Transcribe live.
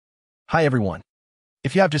Hi everyone.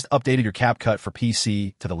 If you have just updated your CapCut for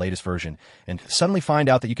PC to the latest version and suddenly find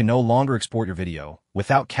out that you can no longer export your video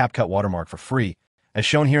without CapCut Watermark for free, as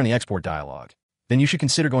shown here in the export dialog, then you should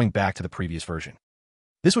consider going back to the previous version.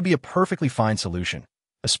 This would be a perfectly fine solution,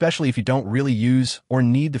 especially if you don't really use or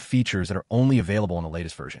need the features that are only available in the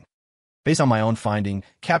latest version. Based on my own finding,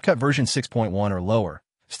 CapCut version 6.1 or lower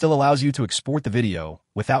still allows you to export the video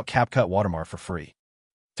without CapCut Watermark for free.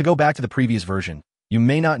 To go back to the previous version, you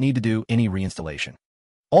may not need to do any reinstallation.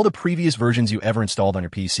 All the previous versions you ever installed on your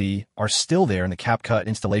PC are still there in the CapCut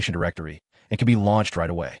installation directory and can be launched right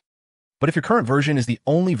away. But if your current version is the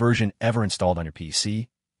only version ever installed on your PC,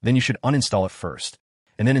 then you should uninstall it first,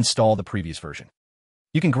 and then install the previous version.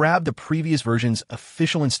 You can grab the previous version's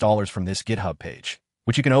official installers from this GitHub page,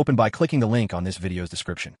 which you can open by clicking the link on this video's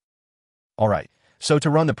description. Alright, so to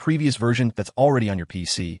run the previous version that's already on your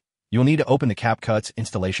PC, you'll need to open the CapCut's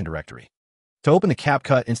installation directory. To open the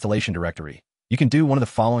CapCut installation directory, you can do one of the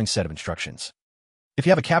following set of instructions. If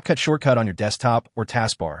you have a CapCut shortcut on your desktop or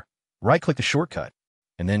taskbar, right-click the shortcut,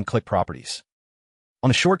 and then click Properties.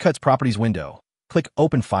 On the Shortcuts Properties window, click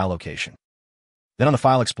Open File Location. Then on the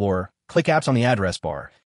File Explorer, click Apps on the address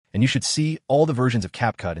bar, and you should see all the versions of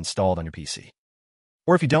CapCut installed on your PC.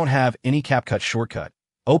 Or if you don't have any CapCut shortcut,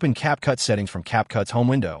 open CapCut Settings from CapCut's home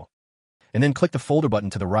window, and then click the folder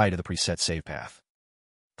button to the right of the preset save path.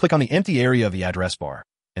 Click on the empty area of the address bar,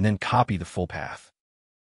 and then copy the full path.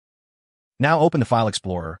 Now open the File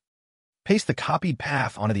Explorer, paste the copied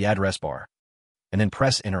path onto the address bar, and then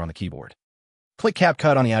press Enter on the keyboard. Click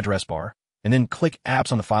CapCut on the address bar, and then click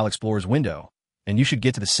Apps on the File Explorer's window, and you should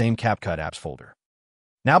get to the same CapCut Apps folder.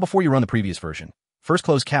 Now before you run the previous version, first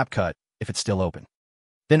close CapCut if it's still open.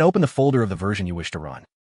 Then open the folder of the version you wish to run.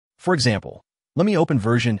 For example, let me open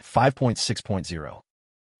version 5.6.0.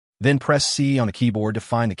 Then press C on the keyboard to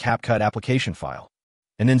find the CapCut application file,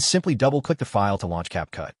 and then simply double-click the file to launch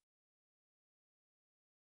CapCut.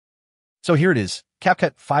 So here it is,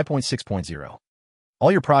 CapCut 5.6.0.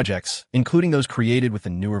 All your projects, including those created with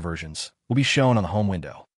the newer versions, will be shown on the home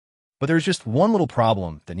window. But there's just one little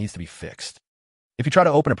problem that needs to be fixed. If you try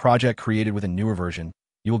to open a project created with a newer version,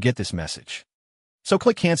 you will get this message. So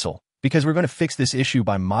click Cancel, because we're going to fix this issue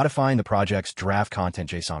by modifying the project's draft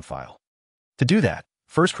content JSON file. To do that,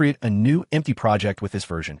 first create a new empty project with this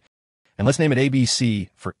version, and let's name it ABC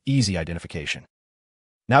for easy identification.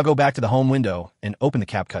 Now go back to the home window and open the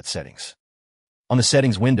CapCut settings. On the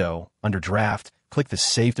settings window, under Draft, click the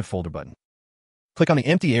Save to Folder button. Click on the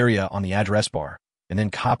empty area on the address bar, and then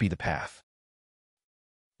copy the path.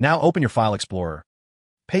 Now open your File Explorer,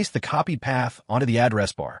 paste the copied path onto the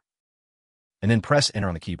address bar, and then press Enter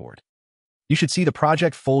on the keyboard. You should see the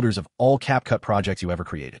project folders of all CapCut projects you ever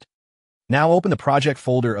created. Now open the project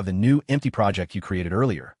folder of the new empty project you created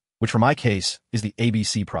earlier, which for my case is the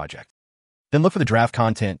ABC project. Then look for the draft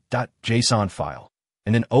content.json file,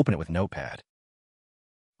 and then open it with Notepad.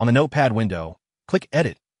 On the Notepad window, click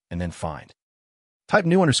Edit, and then Find. Type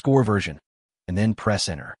new_version, and then press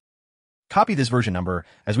Enter. Copy this version number,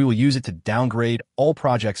 as we will use it to downgrade all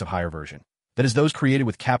projects of higher version, that is those created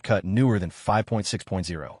with CapCut newer than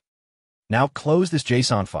 5.6.0. Now close this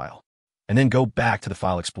JSON file, and then go back to the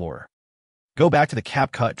File Explorer. Go back to the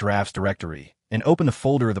CapCut Drafts directory and open the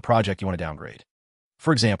folder of the project you want to downgrade.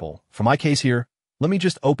 For example, for my case here, let me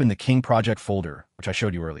just open the King project folder, which I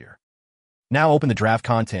showed you earlier. Now open the draft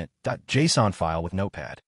content.json file with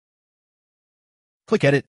Notepad. Click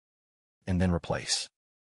Edit, and then Replace.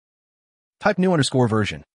 Type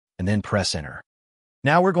new_version, and then press Enter.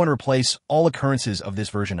 Now we're going to replace all occurrences of this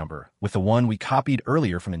version number with the one we copied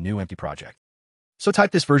earlier from the new empty project. So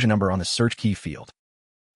type this version number on the search key field,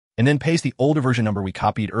 and then paste the older version number we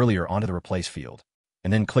copied earlier onto the Replace field,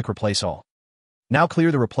 and then click Replace All. Now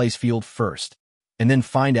clear the Replace field first, and then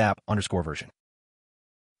find app_version.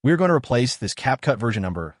 We're going to replace this CapCut version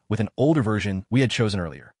number with an older version we had chosen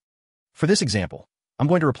earlier. For this example, I'm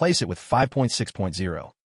going to replace it with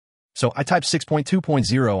 5.6.0. So I type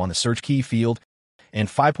 6.2.0 on the search key field and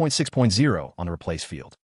 5.6.0 on the Replace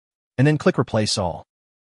field, and then click Replace All.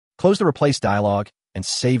 Close the Replace dialog and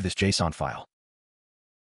save this JSON file.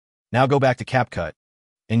 Now go back to CapCut,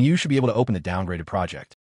 and you should be able to open the downgraded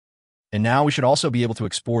project. And now we should also be able to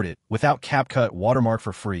export it without CapCut Watermark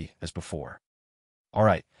for free as before.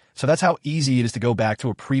 Alright, so that's how easy it is to go back to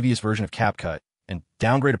a previous version of CapCut and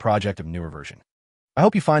downgrade a project of newer version. I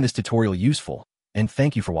hope you find this tutorial useful, and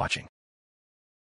thank you for watching.